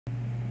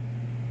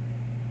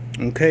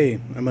Okay,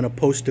 I'm going to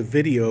post a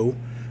video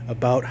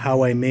about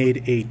how I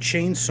made a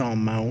chainsaw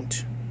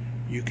mount.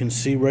 You can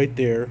see right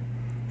there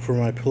for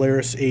my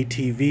Polaris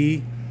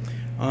ATV.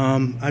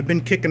 I've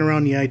been kicking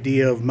around the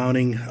idea of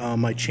mounting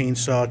my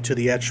chainsaw to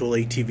the actual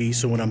ATV,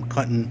 so when I'm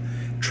cutting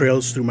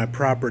trails through my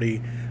property,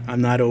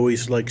 I'm not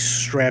always like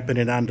strapping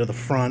it onto the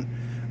front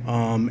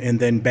and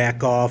then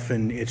back off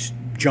and it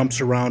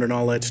jumps around and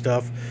all that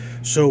stuff.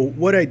 So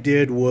what I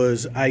did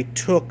was I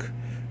took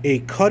a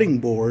cutting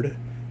board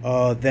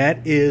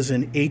that is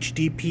an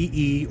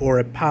HDPE or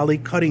a poly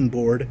cutting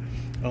board.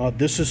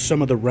 This is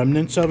some of the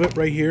remnants of it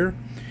right here,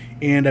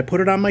 and I put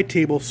it on my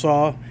table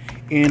saw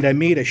and I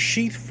made a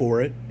sheath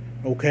for it.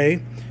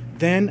 Okay,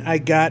 then I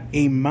got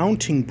a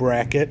mounting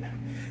bracket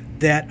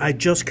that I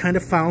just kind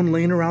of found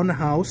laying around the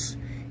house,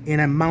 and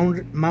I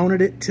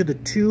mounted it to the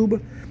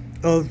tube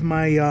of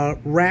my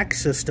rack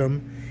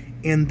system,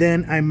 and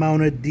then I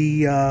mounted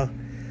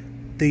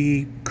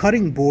the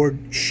cutting board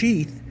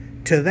sheath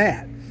to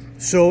that.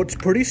 So it's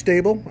pretty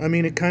stable. I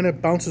mean, it kind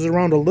of bounces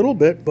around a little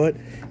bit, but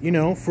you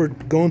know, for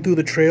going through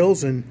the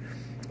trails and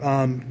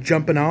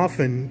jumping off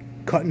and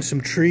cutting some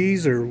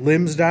trees or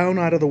limbs down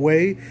out of the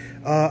way,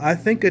 I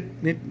think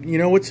you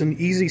know, it's an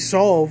easy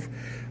solve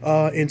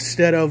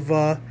instead of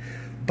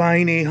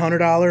buying a $100,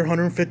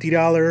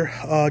 $150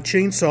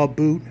 chainsaw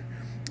boot,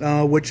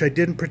 which I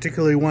didn't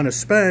particularly want to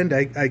spend.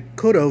 I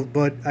could have,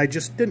 but I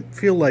just didn't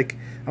feel like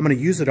I'm going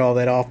to use it all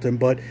that often.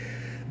 But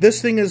this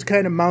thing is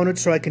kind of mounted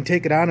so I can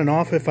take it on and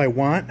off if I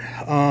want.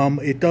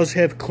 It does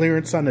have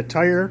clearance on the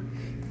tire,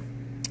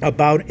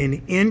 about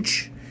an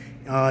inch.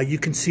 You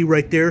can see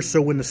right there,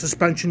 so when the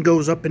suspension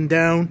goes up and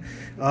down,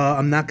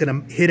 I'm not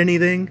going to hit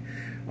anything.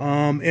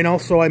 And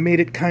also I made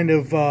it kind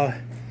of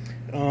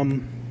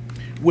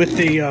with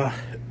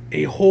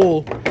a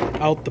hole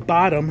out the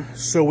bottom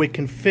so it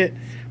can fit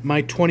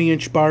my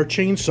 20-inch bar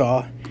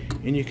chainsaw.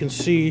 And you can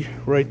see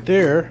right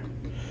there,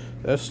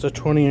 that's the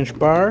 20-inch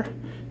bar.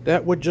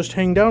 That would just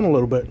hang down a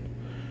little bit.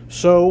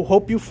 So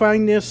hope you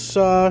find this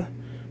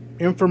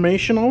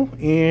informational,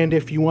 and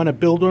if you want to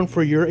build one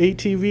for your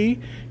ATV,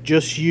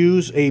 just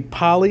use a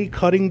poly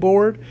cutting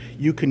board.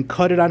 You can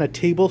cut it on a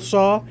table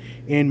saw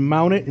and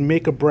mount it and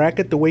make a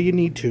bracket the way you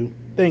need to.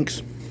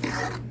 Thanks.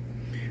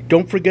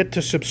 Don't forget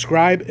to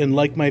subscribe and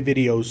like my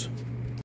videos.